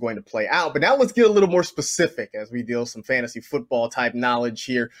contest is going to play out. But now let's get a little more specific as we deal some fantasy football type knowledge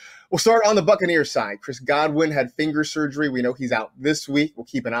here. We'll start on the Buccaneers side. Chris Godwin had finger surgery. We know he's out this week. We'll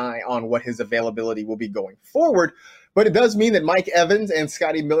keep an eye on what his availability will be going forward. But it does mean that Mike Evans and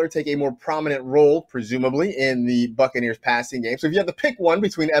Scotty Miller take a more prominent role, presumably, in the Buccaneers passing game. So if you have to pick one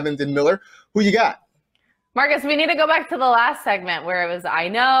between Evans and Miller, who you got? Marcus, we need to go back to the last segment where it was, I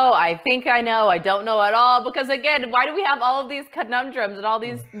know, I think I know, I don't know at all. Because again, why do we have all of these conundrums and all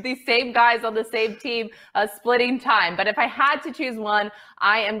these same guys on the same team splitting time? But if I had to choose one,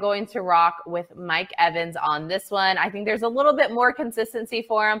 I am going to rock with Mike Evans on this one. I think there's a little bit more consistency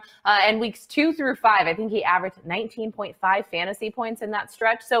for him. In weeks 2 through 5, I think he averaged 19.5 fantasy points in that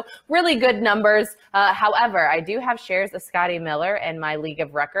stretch. So really good numbers. However, I do have shares of Scotty Miller in my league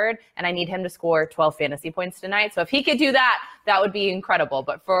of record, and I need him to score 12 fantasy points tonight. So if he could do that, that would be incredible.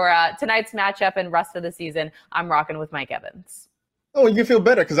 But for tonight's matchup and rest of the season, I'm rocking with Mike Evans. Oh, you can feel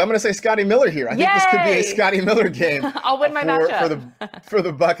better because I'm going to say Scotty Miller here. I think this could be a Scotty Miller game. I'll win my matchup. For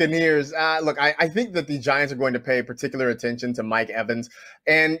the Buccaneers. Look, I think that the Giants are going to pay particular attention to Mike Evans.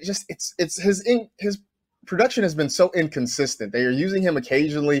 And just it's his production has been so inconsistent. They are using him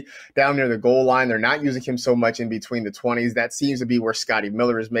occasionally down near the goal line. They're not using him so much in between the 20s. That seems to be where Scotty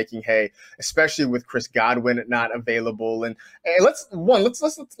Miller is making hay, especially with Chris Godwin not available. And let's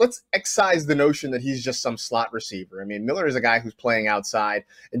excise the notion that he's just some slot receiver. I mean, Miller is a guy who's playing outside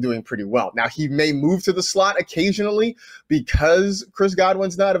and doing pretty well. Now, he may move to the slot occasionally because Chris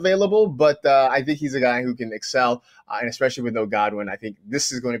Godwin's not available, but I think he's a guy who can excel And especially with no Godwin, I think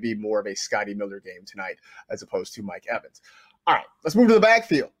this is going to be more of a Scotty Miller game tonight as opposed to Mike Evans. All right, let's move to the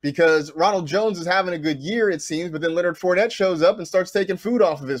backfield because Ronald Jones is having a good year, it seems, but then Leonard Fournette shows up and starts taking food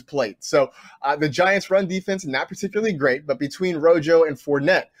off of his plate. So the Giants' run defense, not particularly great, but between Rojo and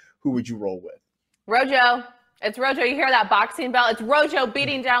Fournette, who would you roll with? Rojo. It's Rojo. You hear that boxing bell? It's Rojo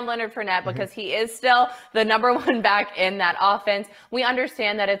beating down Leonard Fournette because he is still the number one back in that offense. We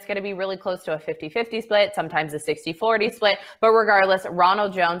understand that it's going to be really close to a 50-50 split, sometimes a 60-40 split. But regardless,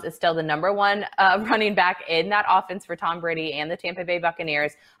 Ronald Jones is still the number one running back in that offense for Tom Brady and the Tampa Bay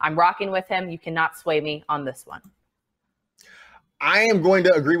Buccaneers. I'm rocking with him. You cannot sway me on this one. I am going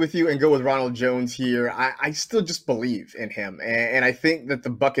to agree with you and go with Ronald Jones here. I still just believe in him. And I think that the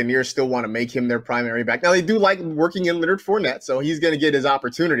Buccaneers still want to make him their primary back. Now, they do like working in Leonard Fournette, so he's going to get his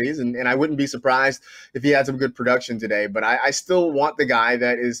opportunities. And I wouldn't be surprised if he had some good production today. But I still want the guy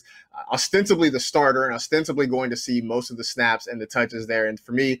that is ostensibly the starter and ostensibly going to see most of the snaps and the touches there. And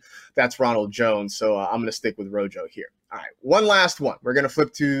for me, that's Ronald Jones. So I'm going to stick with Rojo here. All right, one last one. We're going to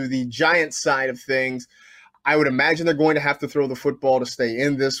flip to the Giants side of things. I would imagine they're going to have to throw the football to stay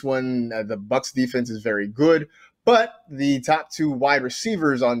in this one. The Bucs defense is very good, but the top two wide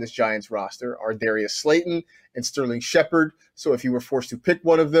receivers on this Giants roster are Darius Slayton and Sterling Shepard. So if you were forced to pick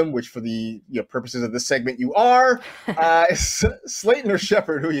one of them, which for the purposes of this segment you are, Slayton or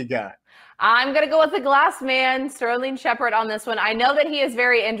Shepard, who you got? I'm going to go with the glass man, Sterling Shepard, on this one. I know that he is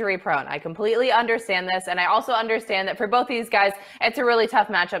very injury prone. I completely understand this. And I also understand that for both these guys, it's a really tough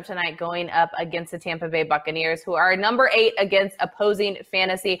matchup tonight going up against the Tampa Bay Buccaneers, who are number 8 against opposing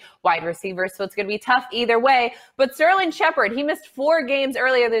fantasy wide receivers. So it's going to be tough either way. But Sterling Shepard, he missed 4 games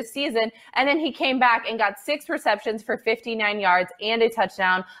earlier this season, and then he came back and got 6 receptions for 59 yards and a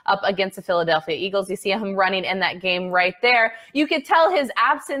touchdown up against the Philadelphia Eagles. You see him running in that game right there. You could tell his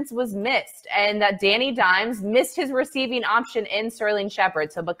absence was missed, and that Danny Dimes missed his receiving option in Sterling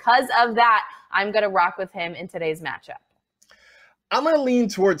Shepard. So because of that, I'm going to rock with him in today's matchup. I'm going to lean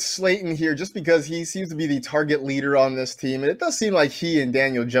towards Slayton here just because he seems to be the target leader on this team. And it does seem like he and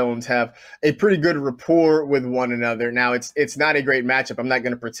Daniel Jones have a pretty good rapport with one another. Now, it's not a great matchup. I'm not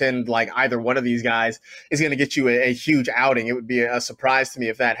going to pretend like either one of these guys is going to get you a huge outing. It would be a surprise to me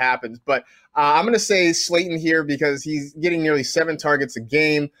if that happens. But I'm going to say Slayton here because he's getting nearly 7 targets a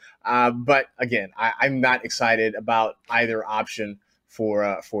game. But again, I'm not excited about either option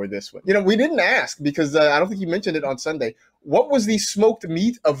for this one. We didn't ask because I don't think you mentioned it on Sunday. What was the smoked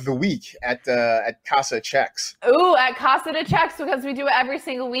meat of the week at Casa Chex? Ooh, at Casa de Chex, because we do it every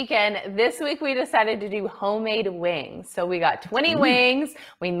single weekend. This week we decided to do homemade wings. So we got 20 wings.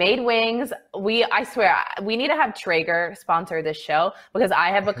 We made wings. I swear, we need to have Traeger sponsor this show because I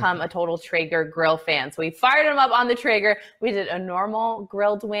have become a total Traeger grill fan. So we fired them up on the Traeger. We did a normal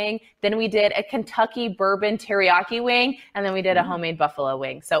grilled wing. Then we did a Kentucky bourbon teriyaki wing. And then we did a homemade buffalo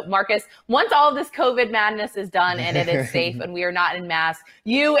wing. So Marcus, once all of this COVID madness is done and it is safe, and we are not in mass,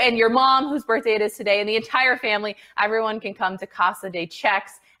 you and your mom, whose birthday it is today, and the entire family, everyone can come to Casa de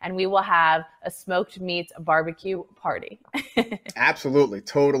Chex, and we will have a smoked meats barbecue party. Absolutely.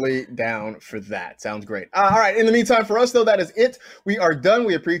 Totally down for that. Sounds great. All right. In the meantime, for us, though, that is it. We are done.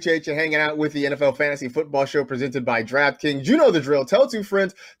 We appreciate you hanging out with the NFL Fantasy Football Show presented by DraftKings. You know the drill. Tell 2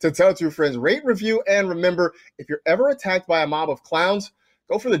 friends to tell 2 friends. Rate, review, and remember, if you're ever attacked by a mob of clowns,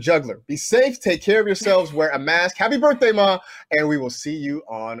 go for the juggler. Be safe. Take care of yourselves. Wear a mask. Happy birthday, Ma. And we will see you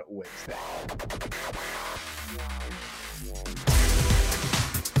on Wednesday.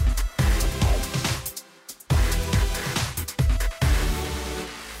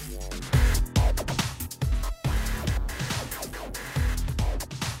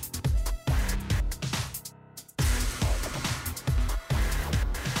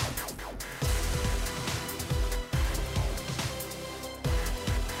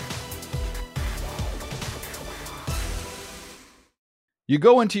 You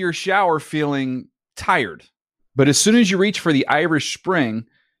go into your shower feeling tired, but as soon as you reach for the Irish Spring,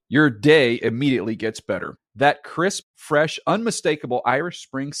 your day immediately gets better. That crisp, fresh, unmistakable Irish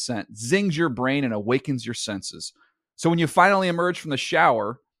Spring scent zings your brain and awakens your senses. So when you finally emerge from the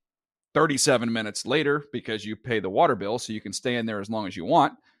shower, 37 minutes later, because you pay the water bill so you can stay in there as long as you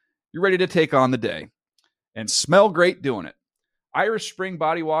want, you're ready to take on the day. And smell great doing it. Irish Spring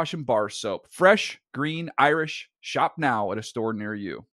Body Wash and Bar Soap. Fresh, green, Irish. Shop now at a store near you.